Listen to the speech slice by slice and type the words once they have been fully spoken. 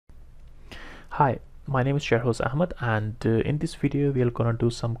Hi, my name is Shahroz Ahmed, and in this video we are going to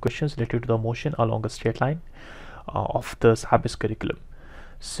do some questions related to the motion along a straight line of the SABIS curriculum.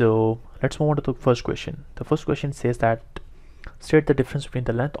 So let's move on to the first question. The first question says that state the difference between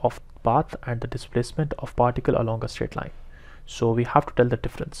the length of path and the displacement of particle along a straight line. So we have to tell the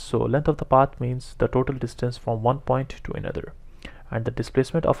difference. So length of the path means the total distance from one point to another, and the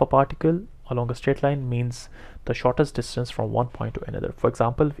displacement of a particle along a straight line means the shortest distance from one point to another. For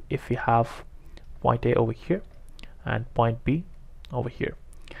example, if we have point A over here and point B over here,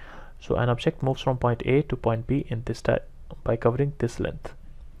 so an object moves from point A to point B in this by covering this length.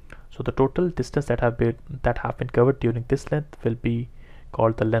 So the total distance that have been covered during this length will be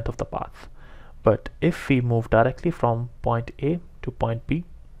called the length of the path. But if we move directly from point A to point B,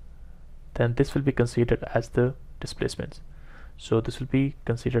 then this will be considered as the displacement. So this will be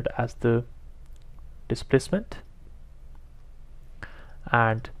considered as the displacement,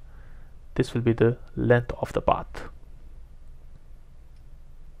 and this will be the length of the path.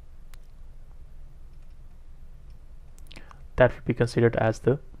 That will be considered as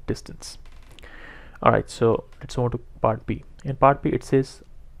the distance. Alright, so let's move to part B. In part B it says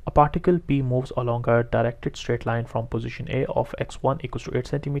a particle P moves along a directed straight line from position A of x1 equals to 8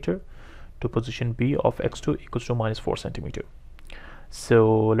 centimeter to position B of x2 equals to minus 4 centimeter.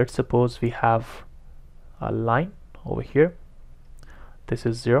 So let's suppose we have a line over here. This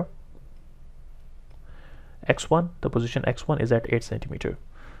is 0. x1, the position x1 is at 8 centimeter.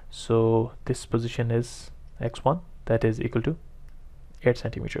 So this position is x1, that is equal to 8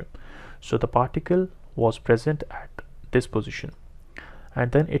 centimeter. So the particle was present at this position,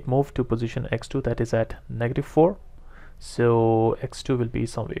 and then it moved to position x2, that is at -4. So x2 will be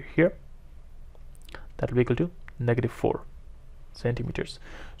somewhere here. That will be equal to -4 centimeters.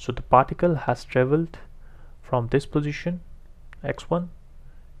 So the particle has traveled from this position x1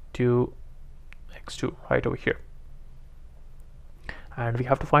 to x2 right over here, and we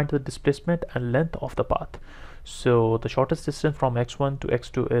have to find the displacement and length of the path. So the shortest distance from x1 to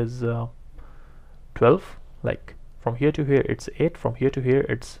x2 is 12. Like from here to here it's 8, from here to here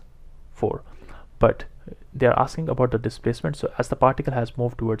it's 4, but they are asking about the displacement. So as the particle has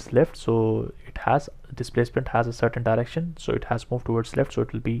moved towards left, so it has displacement has a certain direction, so it has moved towards left, so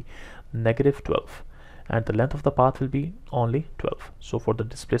it will be -12, and the length of the path will be only 12. So for the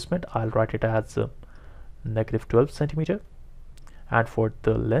displacement I'll write it as -12 centimeter, and for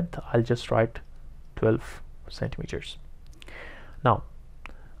the length I'll just write 12 centimeters. Now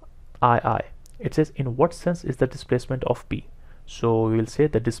it says in what sense is the displacement of P? So we will say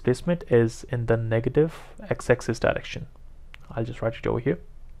the displacement is in the negative x-axis direction. I'll just write it over here.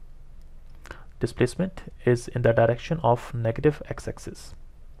 Displacement is in the direction of negative x-axis.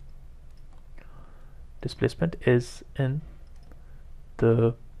 Displacement is in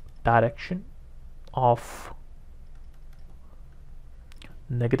the direction of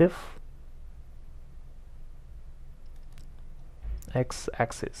negative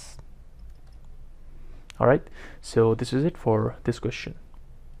x-axis. Alright, so this is it for this question.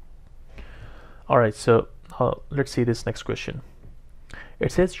 Alright, so let's see this next question.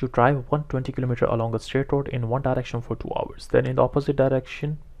 It says you drive 120 km along a straight road in one direction for 2 hours, then in the opposite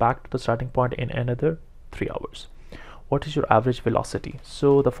direction back to the starting point in another 3 hours. What is your average velocity?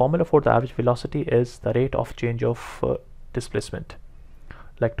 So the formula for the average velocity is the rate of change of displacement.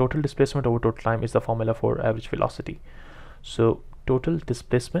 Like total displacement over total time is the formula for average velocity. So total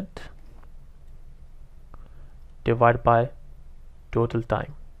displacement divided by total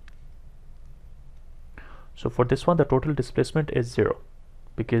time. So for this one the total displacement is 0,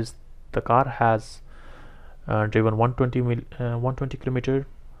 because the car has driven 120 km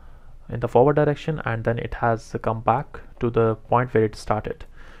in the forward direction, and then it has come back to the point where it started.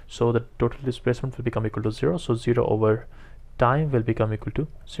 So the total displacement will become equal to 0. So 0 over time will become equal to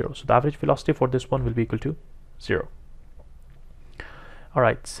 0. So the average velocity for this one will be equal to 0.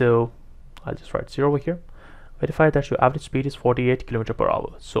 Alright, so I'll just write 0 over here. Verify that your average speed is 48 km per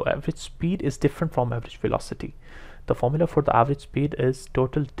hour. So average speed is different from average velocity. The formula for the average speed is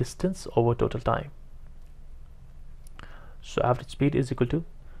total distance over total time. So average speed is equal to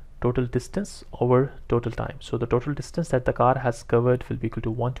total distance over total time. So the total distance that the car has covered will be equal to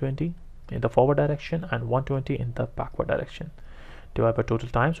 120 in the forward direction and 120 in the backward direction, divided by total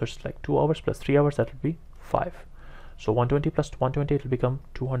time. So it's like 2 hours plus 3 hours, that will be 5. So 120 plus 120, it will become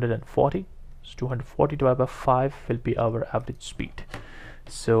 240. So 240 divided by 5 will be our average speed.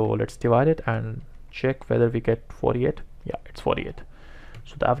 So let's divide it and check whether we get 48. Yeah, it's 48.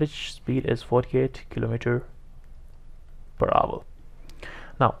 So the average speed is 48 km per hour.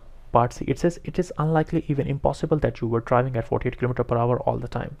 Now Part C, it says it is unlikely, even impossible, that you were driving at 48 km per hour all the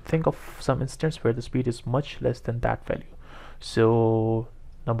time. Think of some instance where the speed is much less than that value. So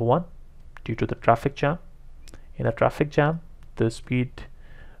number one, due to the traffic jam. In a traffic jam, the speed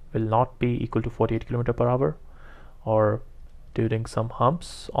will not be equal to 48 km per hour, or during some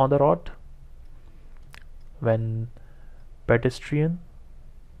humps on the road when pedestrians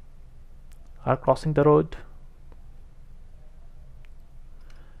are crossing the road,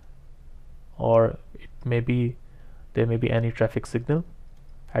 or there may be any traffic signal.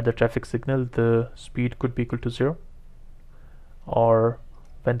 At the traffic signal, the speed could be equal to 0, or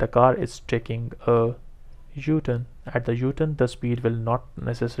when the car is taking a U-turn, at the U-turn the speed will not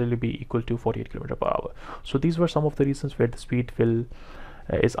necessarily be equal to 48 km per hour. So these were some of the reasons where the speed will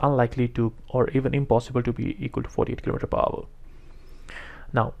is unlikely to, or even impossible to, be equal to 48 km per hour.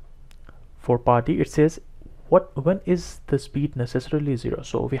 Now for part D, it says when is the speed necessarily 0.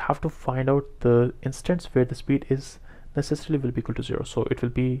 So we have to find out the instance where the speed is necessarily will be equal to 0. So it will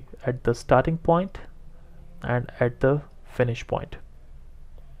be at the starting point and at the finish point.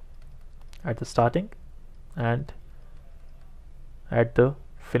 At the starting and at the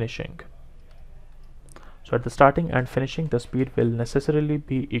finishing. So at the starting and finishing, the speed will necessarily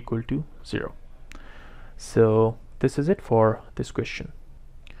be equal to 0. So this is it for this question.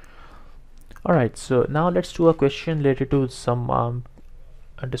 Alright, so now let's do a question related to some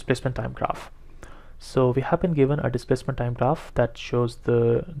a displacement time graph. So we have been given a displacement time graph that shows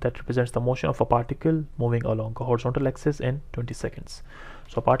that represents the motion of a particle moving along a horizontal axis in 20 seconds.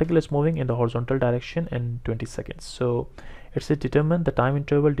 So a particle is moving in the horizontal direction in 20 seconds. So it says determine the time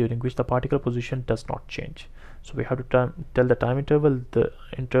interval during which the particle position does not change. So we have to tell the time interval, the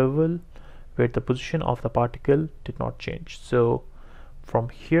interval where the position of the particle did not change. So from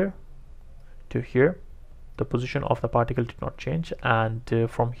here to here, the position of the particle did not change, and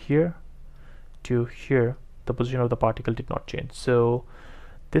from here to here, the position of the particle did not change. So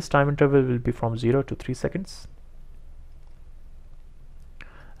this time interval will be from 0 to 3 seconds,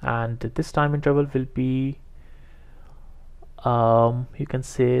 and this time interval will be you can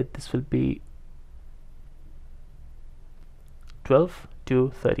say this will be 12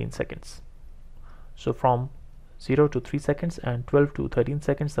 to 13 seconds. So from 0 to 3 seconds and 12 to 13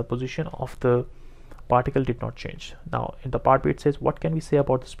 seconds, the position of the particle did not change. Now in the part B, it says what can we say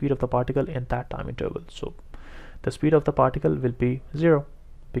about the speed of the particle in that time interval. So the speed of the particle will be 0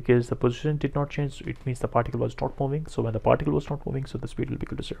 because the position did not change. It means the particle was not moving. So when the particle was not moving, so the speed will be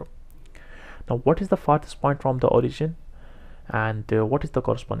equal to 0. Now what is the farthest point from the origin, and what is the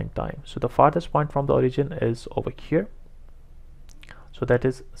corresponding time? So the farthest point from the origin is over here, so that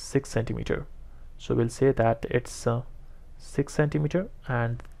is 6 centimeter. So we'll say that it's 6 centimeter,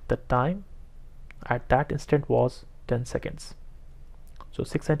 and the time at that instant was 10 seconds. So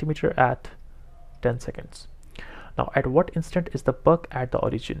 6 centimeter at 10 seconds. Now at what instant is the puck at the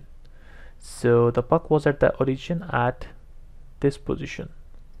origin? So the puck was at the origin at this position.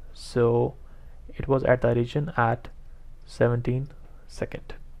 So it was at the origin at 17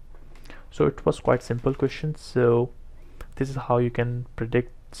 seconds. So it was quite simple question. So this is how you can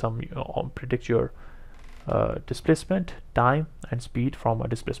predict predict your displacement, time and speed from a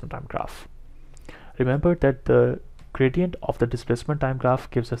displacement time graph. Remember that the gradient of the displacement time graph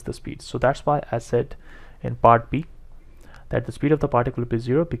gives us the speed. So that's why I said in part B that the speed of the particle will be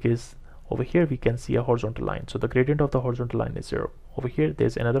 0, because over here we can see a horizontal line. So the gradient of the horizontal line is 0. Over here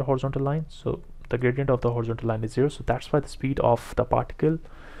there's another horizontal line, so the gradient of the horizontal line is 0. So that's why the speed of the particle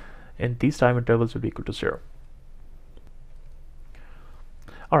in these time intervals will be equal to 0.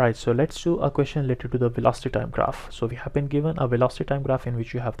 Alright, so let's do a question related to the velocity time graph. So we have been given a velocity time graph in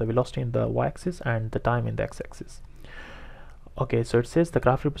which you have the velocity in the y-axis and the time in the x-axis. Okay, so it says the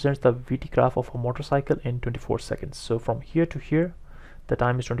graph represents the VT graph of a motorcycle in 24 seconds. So from here to here, the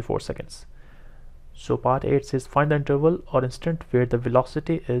time is 24 seconds. So part A, it says find the interval or instant where the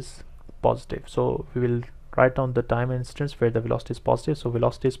velocity is positive. So we will write down the time instance where the velocity is positive. So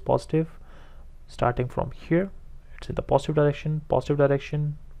velocity is positive starting from here. It's in the positive direction, positive,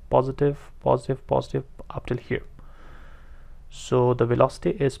 positive up till here. So the velocity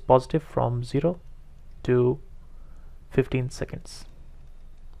is positive from 0 to 15 seconds,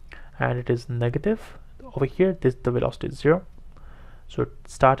 and it is negative over here. The velocity is 0. So it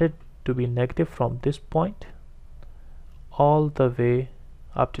started to be negative from this point all the way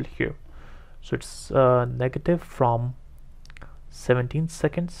up till here. So it's negative from 17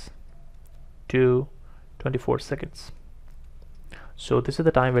 seconds to 24 seconds. So this is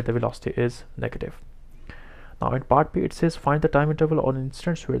the time where the velocity is negative. Now in part B, it says find the time interval or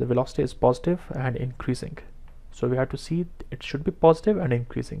instance where the velocity is positive and increasing. So we have to see it should be positive and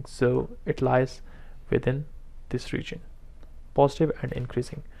increasing, so it lies within this region, positive and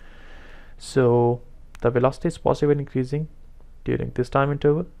increasing. So the velocity is positive and increasing during this time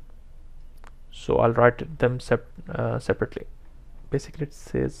interval, so I'll write them separately. Basically it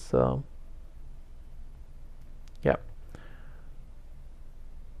says yeah,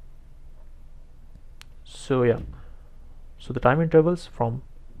 so yeah, so the time intervals from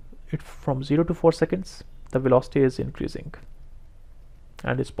 0 to 4 seconds, the velocity is increasing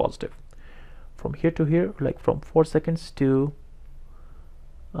and it's positive. From here to here, like from 4 seconds to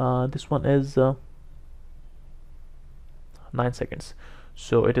this one is 9 seconds,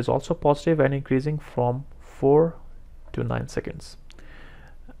 so it is also positive and increasing from 4 to 9 seconds.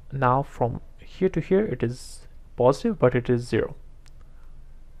 Now from here to here it is positive, but it is 0.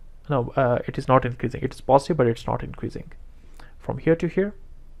 No, it is not increasing. It is positive, but it's not increasing. From here to here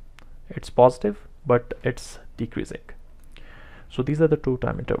it's positive, but it's decreasing. So these are the two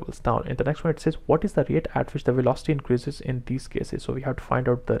time intervals. Now in the next one it says, what is the rate at which the velocity increases in these cases? So we have to find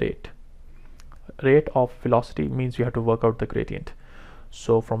out the rate of velocity, means we have to work out the gradient.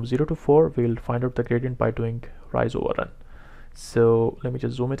 So from 0 to 4 we will find out the gradient by doing rise over run. So let me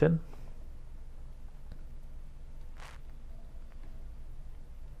just zoom it in.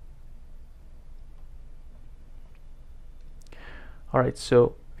 Alright,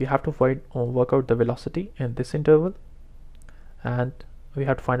 so we have to work out the velocity in this interval, and we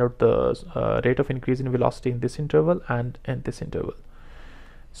have to find out the rate of increase in velocity in this interval and in this interval.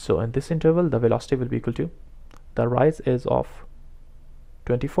 So in this interval the velocity will be equal to, the rise is of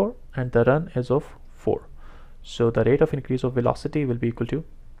 24 and the run is of 4. So the rate of increase of velocity will be equal to,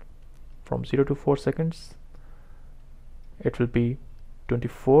 from 0 to 4 seconds it will be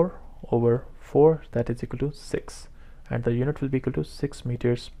 24 over 4, that is equal to 6, and the unit will be equal to 6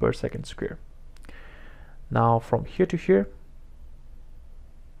 meters per second square. Now from here to here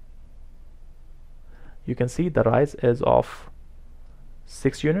you can see the rise is of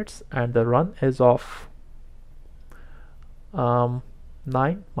 6 units and the run is of 9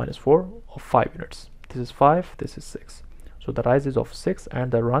 minus 4 of 5 units. This is 5, this is 6. So the rise is of 6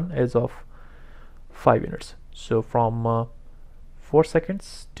 and the run is of 5 units. So from 4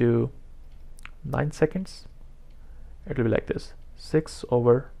 seconds to 9 seconds it will be like this, 6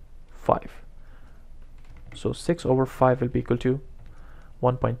 over 5. So 6 over 5 will be equal to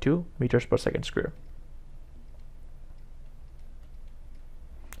 1.2 meters per second square.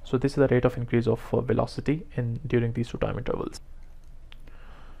 So this is the rate of increase of velocity during these two time intervals.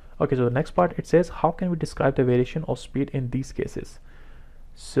 Okay, so the next part it says, how can we describe the variation of speed in these cases?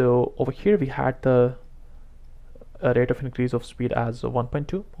 So over here we had the rate of increase of speed as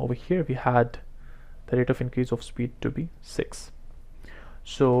 1.2. Over here we had the rate of increase of speed to be 6.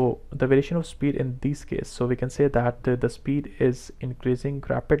 So the variation of speed in these cases, so we can say that the speed is increasing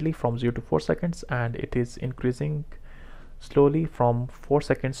rapidly from 0 to 4 seconds and it is increasing slowly from 4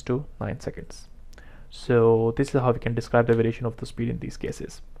 seconds to 9 seconds. So this is how we can describe the variation of the speed in these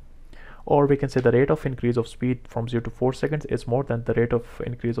cases. Or we can say the rate of increase of speed from 0 to 4 seconds is more than the rate of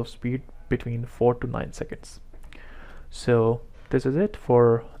increase of speed between 4 to 9 seconds. So this is it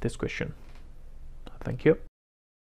for this question. Thank you.